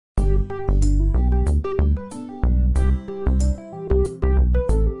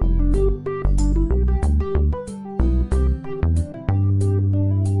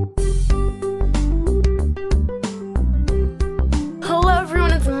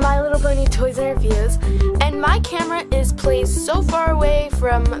placed so far away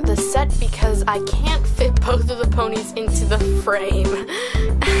from the set because I can't fit both of the ponies into the frame.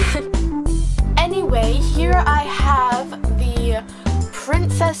 Anyway, here I have the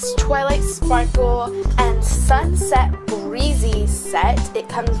Princess Twilight Sparkle and Sunset Breezie set. It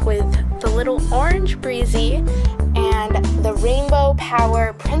comes with the little orange Breezie and the Rainbow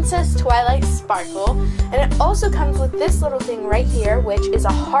Power Princess Twilight Sparkle. And it also comes with this little thing right here, which is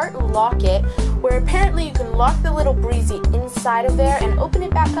a heart locket, where apparently you can lock the little Breezie inside of there and open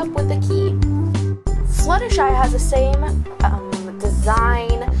it back up with a key. Fluttershy has the same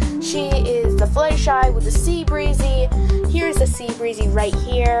design. She is the Fluttershy with the Sea Breezie. Here's the Sea Breezie right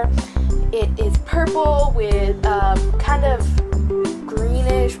here. It is purple with kind of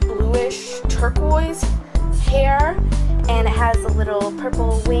greenish, bluish, turquoise hair, and it has the little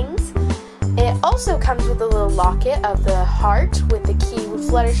purple wings. It also comes with a little locket of the heart with the key with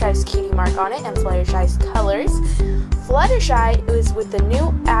Fluttershy's cutie mark on it and Fluttershy's colors. Fluttershy is with the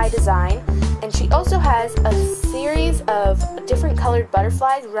new eye design, and she also has a series of different colored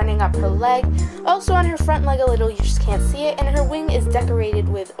butterflies running up her leg. Also on her front leg a little, you just can't see it, and her wing is decorated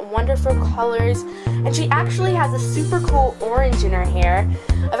with wonderful colors, and she actually has a super cool orange in her hair.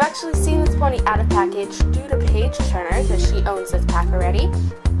 I've actually seen this pony out of package due to Paige Turner because she owns this pack already.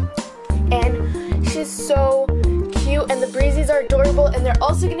 And she's so cute, and the Breezies are adorable, and they're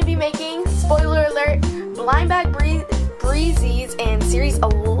also going to be making, spoiler alert, blind bag Breezies in Series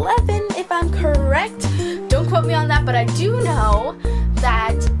 11, if I'm correct. Don't quote me on that, but I do know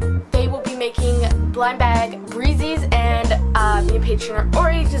that they will be making blind bag Breezies, and me and Paige Turner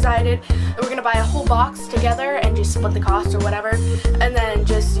already decided that we're going to buy a whole box together and just split the cost or whatever, and then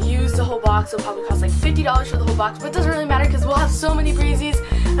just use the whole box. It'll probably cost like $50 for the whole box, but it doesn't really matter because we'll have so many Breezies,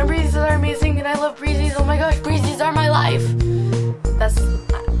 and Breezies are amazing, and I love Breezies. Oh my gosh, Breezies are my life. That's...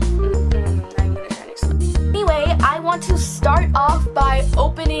 I'm going to try to explain. Anyway, I want to start off by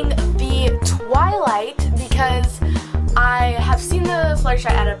opening the Twilight because I have seen the Fluttershy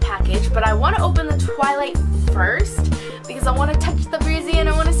out of package, but I want to open the Twilight first because I want to touch the Breezie and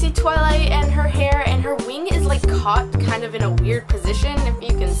I want to see Twilight and her hair, and her wing is like caught kind of in a weird position. If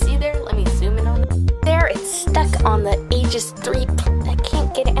you can see there, let me zoom in on it. There, it's stuck on the Aegis 3. I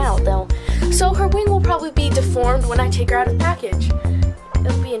can't get it out though. So her wing will probably be deformed when I take her out of the package.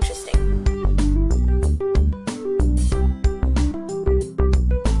 It'll be interesting.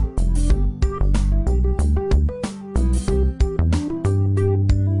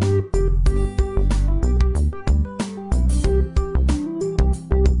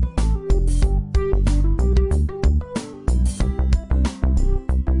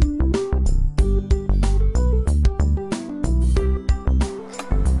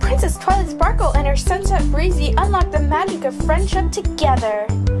 Twilight Sparkle and her Sunset Breezie unlock the magic of friendship together.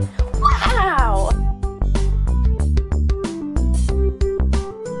 Wow!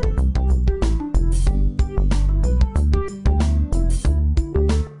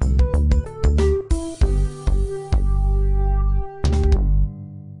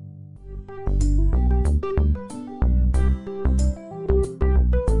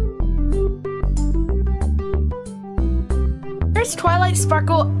 Here's Twilight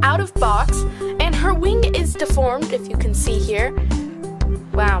Sparkle out of box, and her wing is deformed, if you can see here.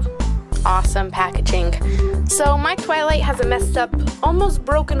 Wow, awesome packaging. So my Twilight has a messed up, almost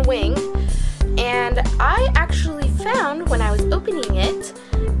broken wing, and I actually found, when I was opening it,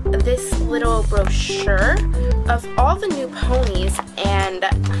 this little brochure of all the new ponies, and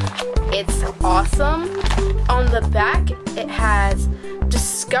it's awesome. On the back, it has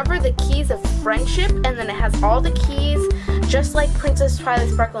discover the keys of friendship, and then it has all the keys. Just like Princess Twilight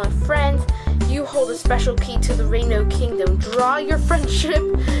Sparkle and Friends, you hold a special key to the Rainbow Kingdom. Draw your friendship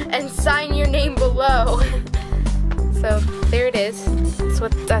and sign your name below. So there it is.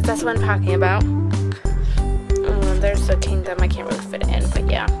 That's what I'm talking about. There's the kingdom. I can't really fit it in, but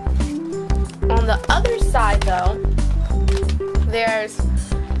yeah. On the other side, though, there's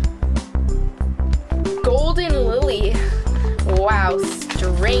Golden Lily. Wow,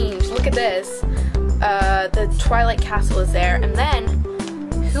 strange. Look at this. The Twilight Castle is there, and then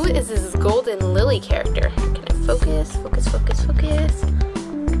who is this Golden Lily character? Can I focus? Focus, focus, focus.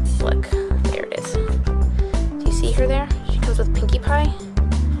 Look, there it is. Do you see her there? She comes with Pinkie Pie.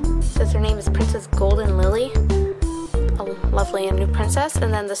 It says her name is Princess Golden Lily. A lovely and new princess.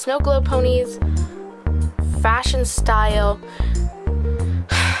 And then the Snow Globe ponies, fashion style,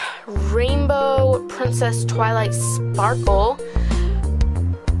 Rainbow Princess Twilight Sparkle,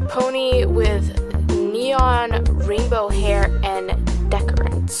 pony with neon rainbow hair and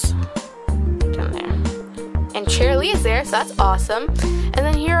decorants down there. And Cheerilee is there, so that's awesome. And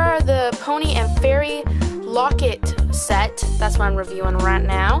then here are the pony and fairy locket set. That's what I'm reviewing right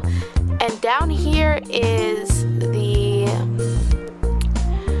now. And down here is the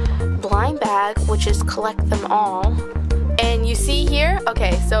blind bag, which is collect them all. And you see here,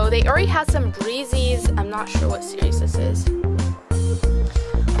 okay, so they already have some BREEZIEs. I'm not sure what series this is.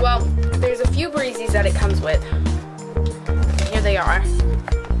 Well, there's a few BREEZIEs that it comes with. Here they are.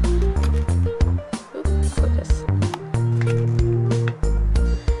 Oops, focus.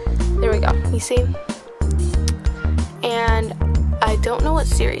 There we go, you see? And I don't know what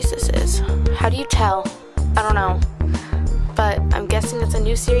series this is. How do you tell? I don't know. But I'm guessing it's a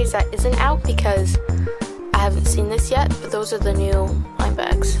new series that isn't out because I haven't seen this yet, but those are the new blind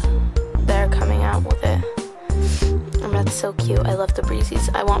bags that are coming out with it. And that's so cute. I love the BREEZIEs.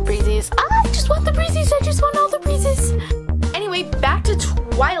 I want BREEZIEs. I just want the BREEZIEs. I just want all the BREEZIEs. Anyway, back to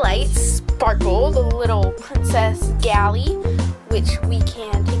Twilight Sparkle, the little princess galley, which we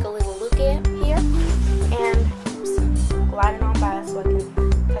can take a little look at here. And gliding on by so I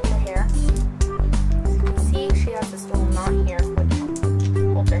can touch her hair. As you can see, she has this little knot here which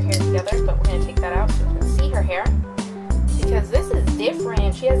holds her hair together, but we're going to take that out so you can see her hair. Because this is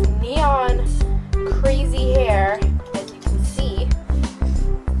different. She has neon crazy hair, as you can see.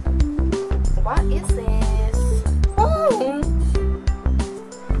 What is this? Oh!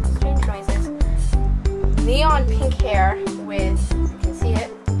 Strange noises. Neon pink hair with, you can see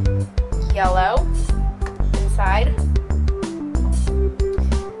it, yellow inside.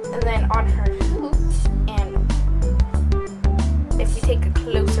 And then on her hoof, and if we take a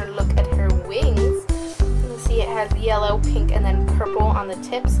closer look at her wings, you can see it has yellow, pink, and then purple on the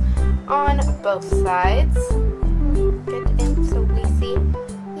tips on both sides. Get in so we see.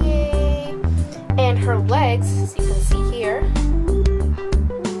 Yay! And her legs, as you can see here.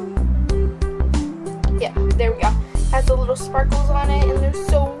 Yeah, there we go. Has the little sparkles on it, and they're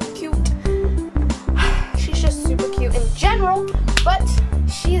so cute. She's just super cute in general, but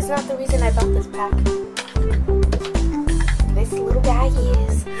she is not the reason I bought this pack. This little guy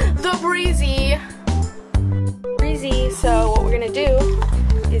is the BREEZIE. So what we're gonna do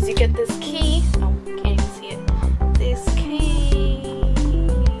is you get this key. Oh, can't even see it. This key,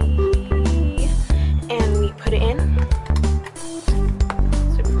 and we put it in.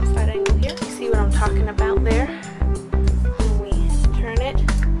 So from side angle here. You see what I'm talking about there? And we turn it,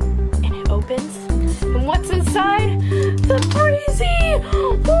 and it opens. And what's inside? The BREEZIE!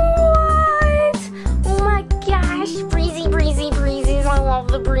 What? Oh my gosh! BREEZIE, BREEZIE, BREEZIEs! I love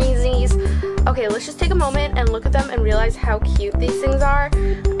the BREEZIEs. Okay, let's just take a moment and look at them and realize how cute these things are.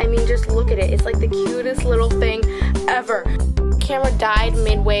 I mean, just look at it. It's like the cutest little thing ever. Camera died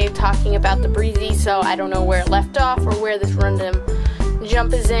midway talking about the BREEZIE, so I don't know where it left off or where this random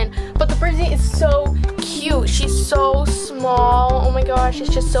jump is in. But the BREEZIE is so cute. She's so small. Oh my gosh,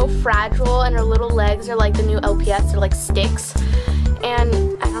 it's just so fragile, and her little legs are like the new LPS. They're like sticks.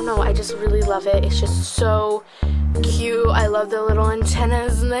 And I don't know, I just really love it. It's just so cute. I love the little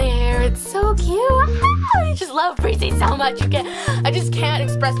antennas in the hair. It's so cute. I just love BREEZIE so much. I just can't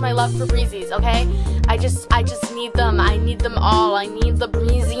express my love for BREEZIEs, okay? I just need them. I need them all. I need the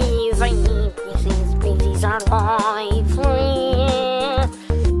BREEZIEs. I need BREEZIEs. BREEZIEs are life.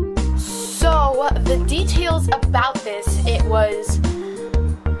 So the details about this, it was,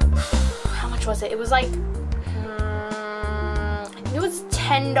 how much was it? It was like, it was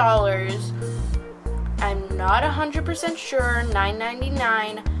 $10. I'm not 100% sure,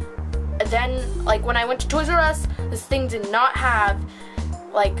 $9.99. Then, like, when I went to Toys R Us, this thing did not have,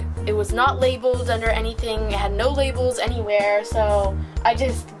 like, it was not labeled under anything. It had no labels anywhere, so I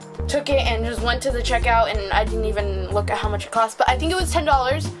just took it and just went to the checkout, and I didn't even look at how much it cost, but I think it was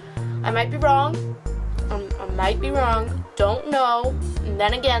 $10. I might be wrong. I might be wrong. Don't know. And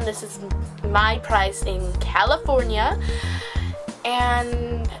then again, this is my price in California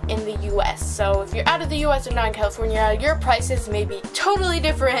and in the US. So if you're out of the US or not in California, your prices may be totally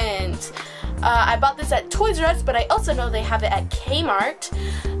different. I bought this at Toys R Us, but I also know they have it at Kmart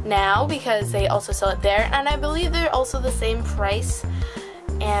now because they also sell it there, and I believe they're also the same price.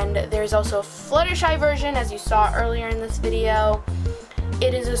 And there's also a Fluttershy version, as you saw earlier in this video.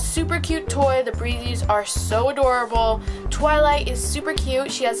 It is a super cute toy. The BREEZIEs are so adorable. Twilight is super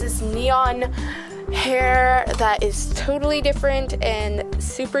cute. She has this neon hair that is totally different and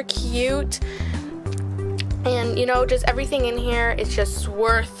super cute. And you know, just everything in here is just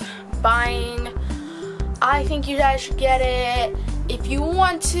worth buying. I think you guys should get it. If you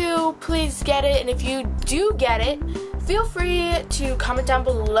want to, please get it. And if you do get it, feel free to comment down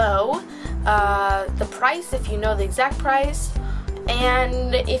below the price, if you know the exact price.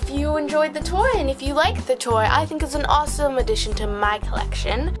 And if you enjoyed the toy and if you like the toy, I think it's an awesome addition to my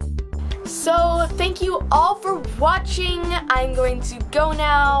collection. So thank you all for watching. I'm going to go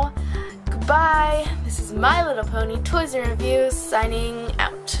now. Goodbye. This is My Little Pony Toys and Reviews signing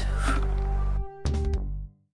out.